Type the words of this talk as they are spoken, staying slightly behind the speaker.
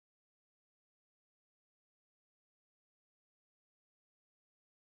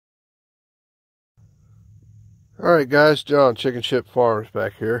Alright guys, John Chicken Ship Farms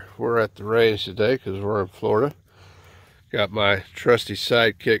back here. We're at the range today because we're in Florida. Got my trusty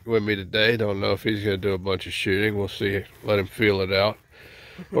sidekick with me today. Don't know if he's going to do a bunch of shooting. We'll see. Let him feel it out.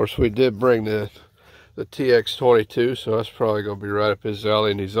 Of course, we did bring the TX22, so that's probably going to be right up his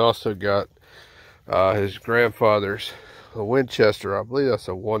alley. And he's also got his grandfather's Winchester. I believe that's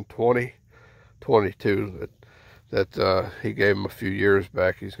a 120 22 that he gave him a few years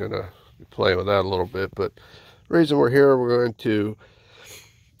back. He's going to be playing with that a little bit, but reason we're here, we're going to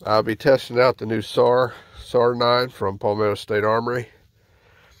be testing out the new Sar9 from Palmetto State Armory.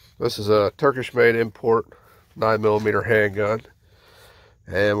 This is a Turkish-made import 9mm handgun,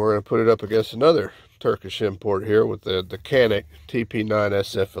 and we're going to put it up against another Turkish import here with the Canik TP9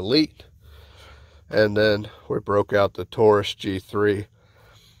 SF Elite, and then we broke out the Taurus G3.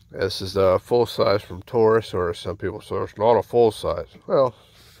 This is a full size from Taurus, or some people say it's not a full size. Well,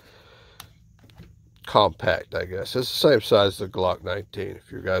 compact, I guess. It's the same size as the Glock 19,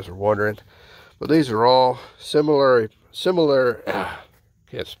 if you guys are wondering. But these are all similar,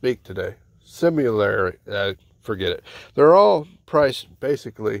 can't speak today. Forget it. They're all priced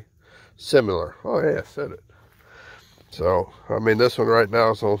basically similar. Oh yeah, I said it. So, I mean, this one right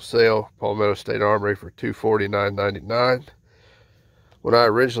now is on sale, Palmetto State Armory, for $249.99. When I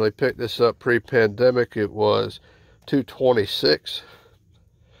originally picked this up pre-pandemic, it was $226.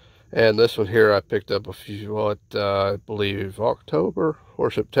 And this one here I picked up I believe October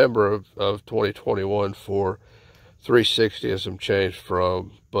or September of 2021 for $360 and some change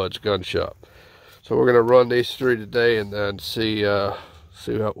from Bud's Gun Shop. So we're going to run these three today and then see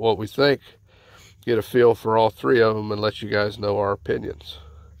what we think, get a feel for all three of them, and let you guys know our opinions.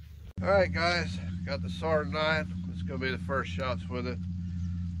 Alright guys, got the Sar9. It's going to be the first shots with it.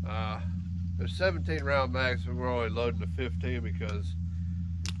 There's 17 round mags, but we're only loading the 15 because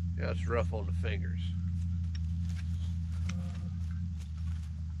yeah, it's rough on the fingers.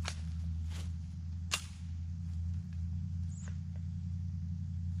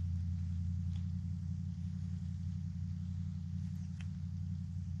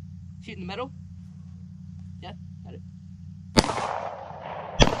 Shoot in the middle? Yeah, got it.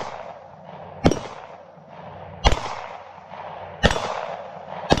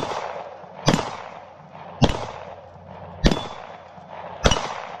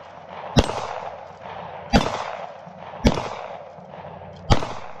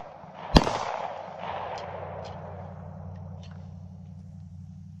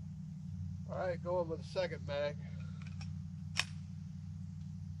 Alright, going with the second mag.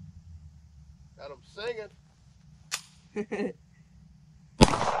 Got them singing.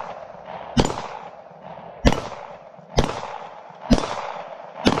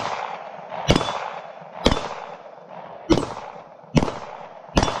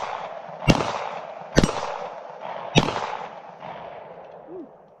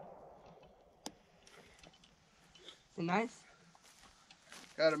 So nice.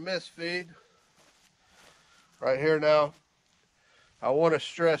 Got a miss feed right here. Now I want to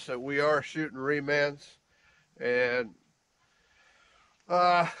stress that we are shooting remans, and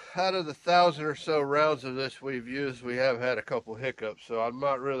out of the 1,000 or so rounds of this we've used, we have had a couple hiccups, so I'm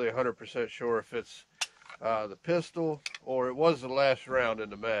not really 100% sure if it's the pistol or it was the last round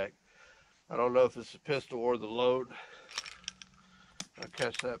in the mag. I don't know if it's the pistol or the load. I'll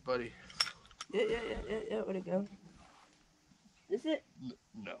catch that, buddy. Yeah, where'd it go? Is it?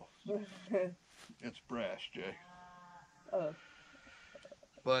 No. It's brass, Jay. Oh.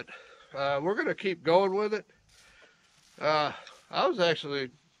 But we're going to keep going with it. I'm a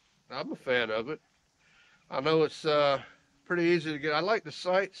fan of it. I know it's pretty easy to get. I like the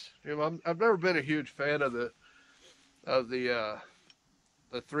sights. You know, I've never been a huge fan of the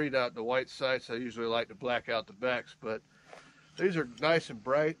 3-dot, the white sights. I usually like to black out the backs, but these are nice and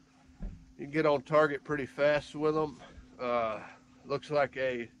bright. You can get on target pretty fast with them. Looks like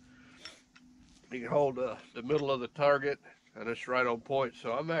you can hold the middle of the target, and it's right on point.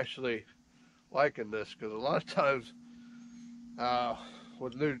 So I'm actually liking this, because a lot of times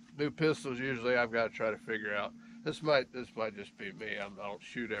with new pistols, usually I've got to try to figure out. This might just be me. I don't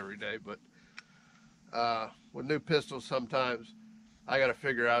shoot every day, but with new pistols, sometimes I got to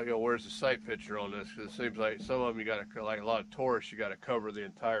figure out, where's the sight picture on this, because it seems like some of them you got to, like a lot of Taurus, you got to cover the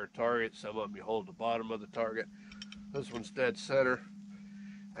entire target. Some of them you hold the bottom of the target. This one's dead center,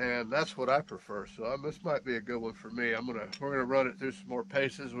 and that's what I prefer. So this might be a good one for me. We're gonna run it through some more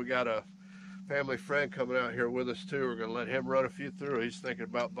paces. We got a family friend coming out here with us too. We're gonna let him run a few through. He's thinking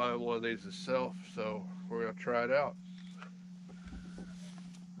about buying one of these himself, so we're gonna try it out.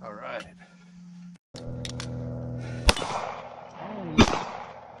 All right.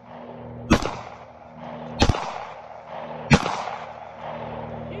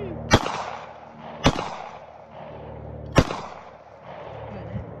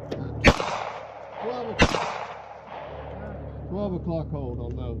 12 o'clock hold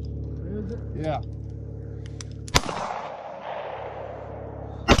on those. Is it? Yeah.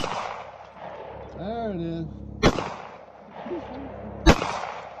 There it is.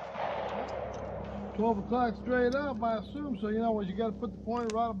 12 o'clock straight up, I assume. So you know what, you got to put the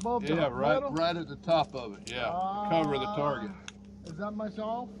pointer right above the metal? right at the top of it. Yeah, cover the target. Is that much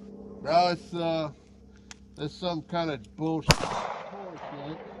off? No, it's some kind of bullshit.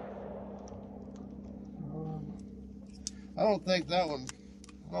 I don't think that one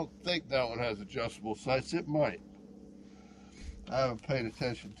has adjustable sights. It might. I haven't paid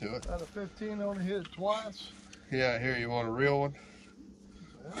attention to it. Out of 15, only hit it twice. Yeah, here, you want a real one?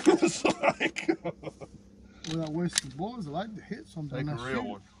 Yeah. It's like without wasting bullets, I like to hit something. Take a real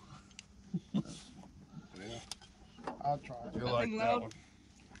one. Yeah. I'll try it. You like that one?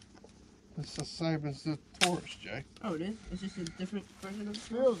 It's the same as the Taurus, Jay. Oh, it is? It's just a different version of it?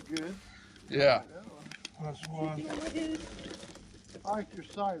 Feels good. Yeah. That's one. I like your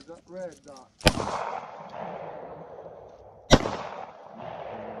size, that red dot.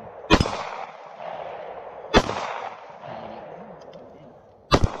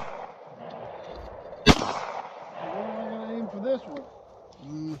 Where am I going to aim for this one?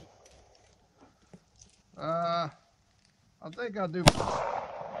 I think I'll do.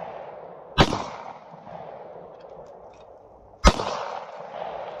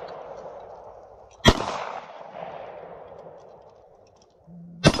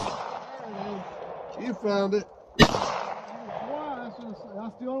 You found it. Twice.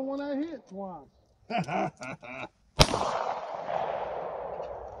 That's the only one I hit twice.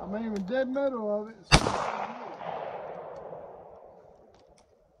 I'm aiming dead middle of it.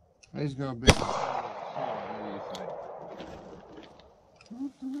 He's gonna be.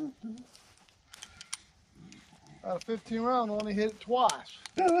 Out of 15 rounds, I only hit it twice.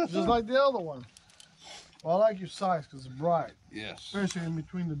 Just like the other one. Well, I like your size because it's bright. Yes. Especially in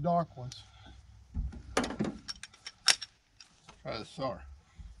between the dark ones. Try the Sar.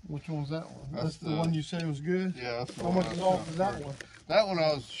 Which one's that one? That's the one you said was good? Yeah, that's the How one. much is off is that one? That one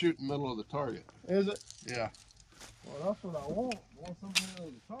I was shooting middle of the target. Is it? Yeah. Well, that's what I want. I want something middle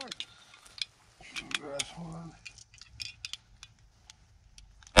of the target. That's one.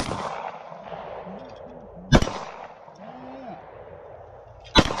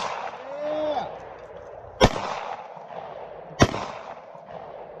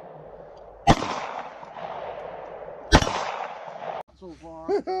 So far.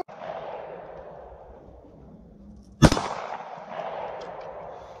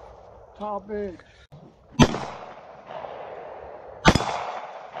 Top edge.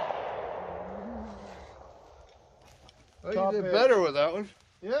 Well, you did better with that one.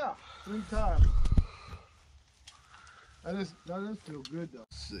 Yeah, 3 times. That is feel good though.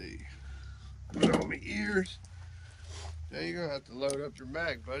 Let's see. Put on my ears. There you're gonna have to load up your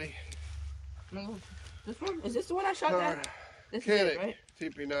mag, buddy. No, this one? Is this the one I shot at? This Canik is it, right?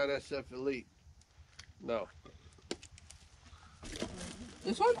 TP9 SF Elite. No.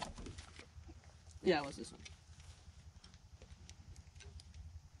 This one? Yeah, it was this one.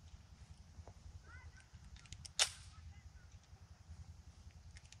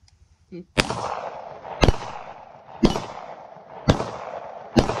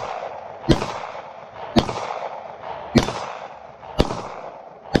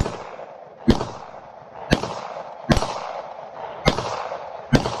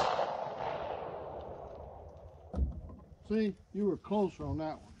 See, you were closer on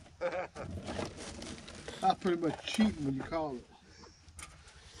that one. That's pretty much cheating when you call it.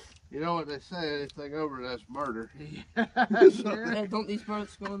 You know what they say, anything over that's murder. Hey, don't these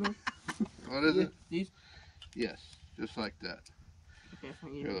bullets go in there? What is it? These? Yes, just like that. Okay, for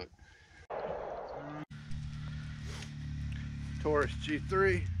you. Here, look. Taurus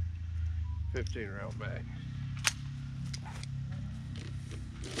G3, 15 round mag.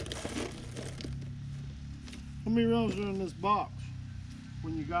 How many rounds are in this box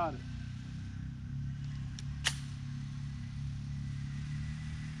when you got it?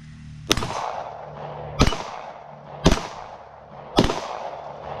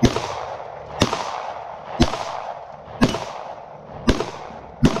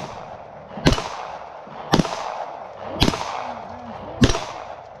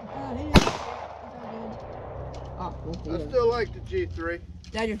 I still like the G3.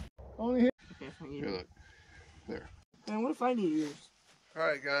 Dad, you're... Only hit. Okay, for you. Here, look. There. Man, what if I need yours?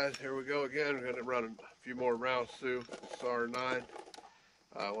 Alright guys, here we go again. We're going to run a few more rounds through Sar9.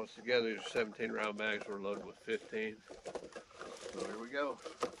 Once again, these are 17 round mags. We're loaded with 15. So here we go.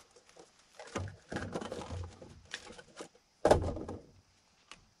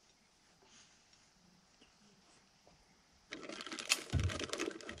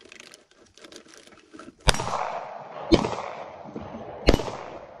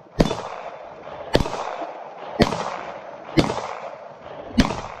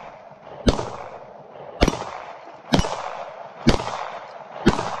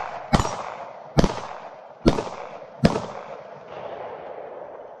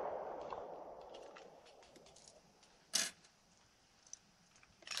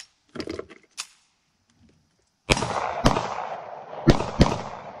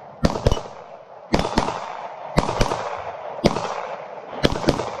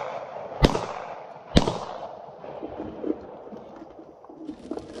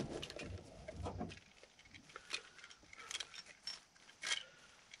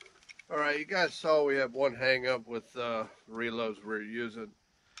 Alright, you guys saw we have one hang up with reloads we're using.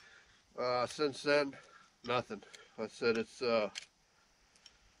 Since then, nothing. I said it's a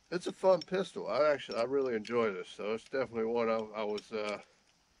fun pistol. I really enjoy this, so it's definitely one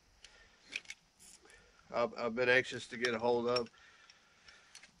I've been anxious to get a hold of.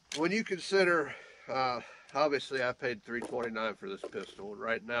 When you consider, obviously I paid $329 for this pistol, and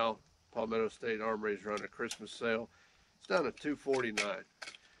right now Palmetto State Armory is running a Christmas sale. It's down to $249.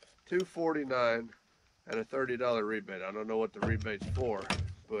 $249 and a $30 rebate. I don't know what the rebate's for,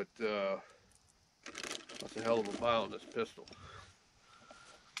 but that's a hell of a buy on this pistol.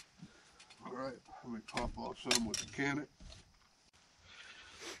 Alright, let me pop off some with the Canik.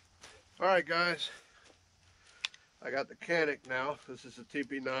 Alright guys, I got the Canik now. This is a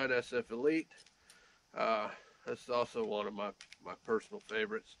TP9 SF Elite. This is also one of my personal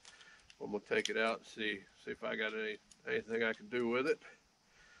favorites. I'm going to take it out and see if I got anything I can do with it.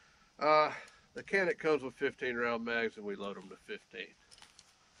 The Canik comes with 15 round mags and we load them to 15.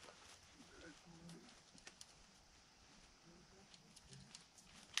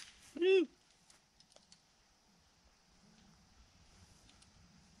 Woo.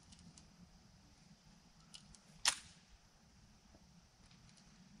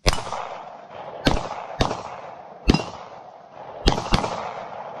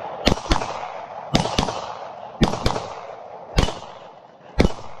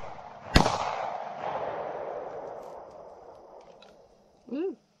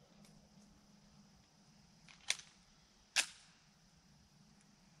 Woo.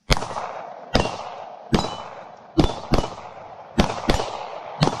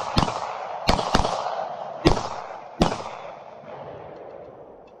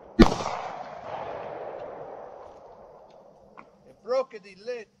 Brokety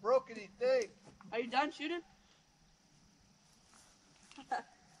lit, brokety thing. Are you done shooting?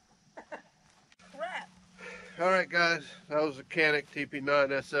 Crap. Alright guys, that was the Canik TP9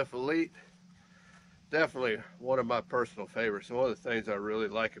 SF Elite. Definitely one of my personal favorites. And one of the things I really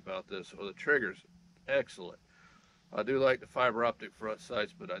like about this are the triggers. Excellent. I do like the fiber optic front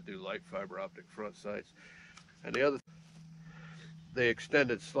sights, but I do like fiber optic front sights. And the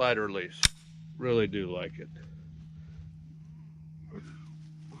extended slide release. Really do like it.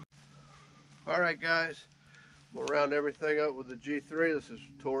 Alright guys, we'll round everything up with the G3. This is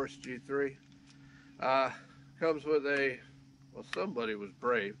Taurus G3. Comes with well, somebody was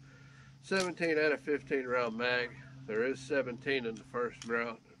brave, 17 and a 15 round mag. There is 17 in the first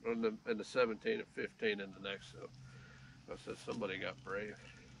round, and the 17 and 15 in the next. So I said somebody got brave.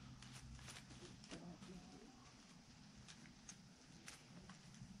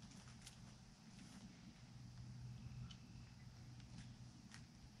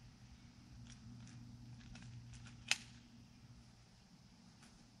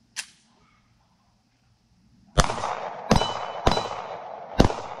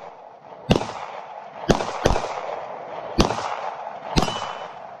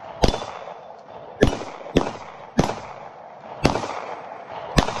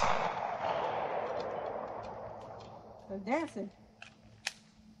 They're dancing.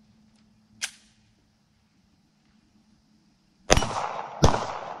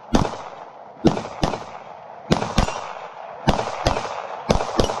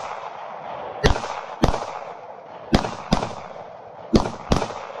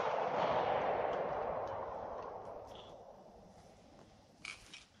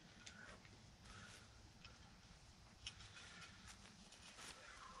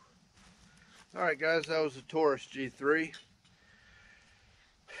 Alright guys, that was the Taurus G3.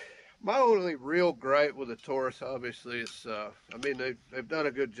 My only real gripe with the Taurus, obviously, is, I mean, they've done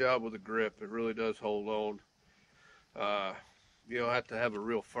a good job with the grip. It really does hold on. You don't have to have a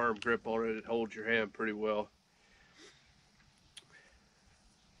real firm grip on it. It holds your hand pretty well.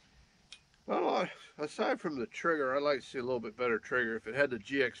 Well, aside from the trigger, I'd like to see a little bit better trigger. If it had the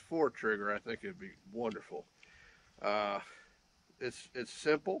GX4 trigger, I think it'd be wonderful. It's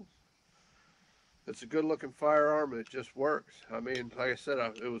simple. It's a good looking firearm, and it just works. I mean, like I said,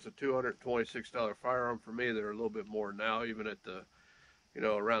 it was a $226 firearm for me. They're a little bit more now, even at the,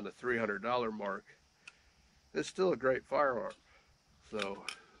 around the $300 mark. It's still a great firearm. So,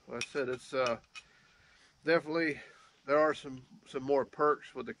 like I said, it's definitely, there are some more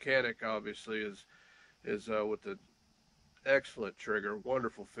perks with the Canik, obviously, is with the excellent trigger,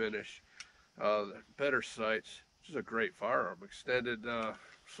 wonderful finish, better sights. Just a great firearm. Extended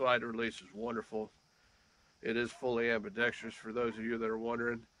slide release is wonderful. It is fully ambidextrous for those of you that are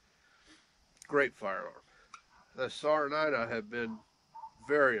wondering. Great firearm. The Sar9 I have been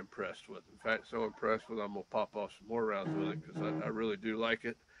very impressed with. In fact, so impressed with I'm going to pop off some more rounds with it because I really do like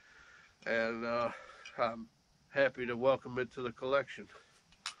it. and I'm happy to welcome it to the collection.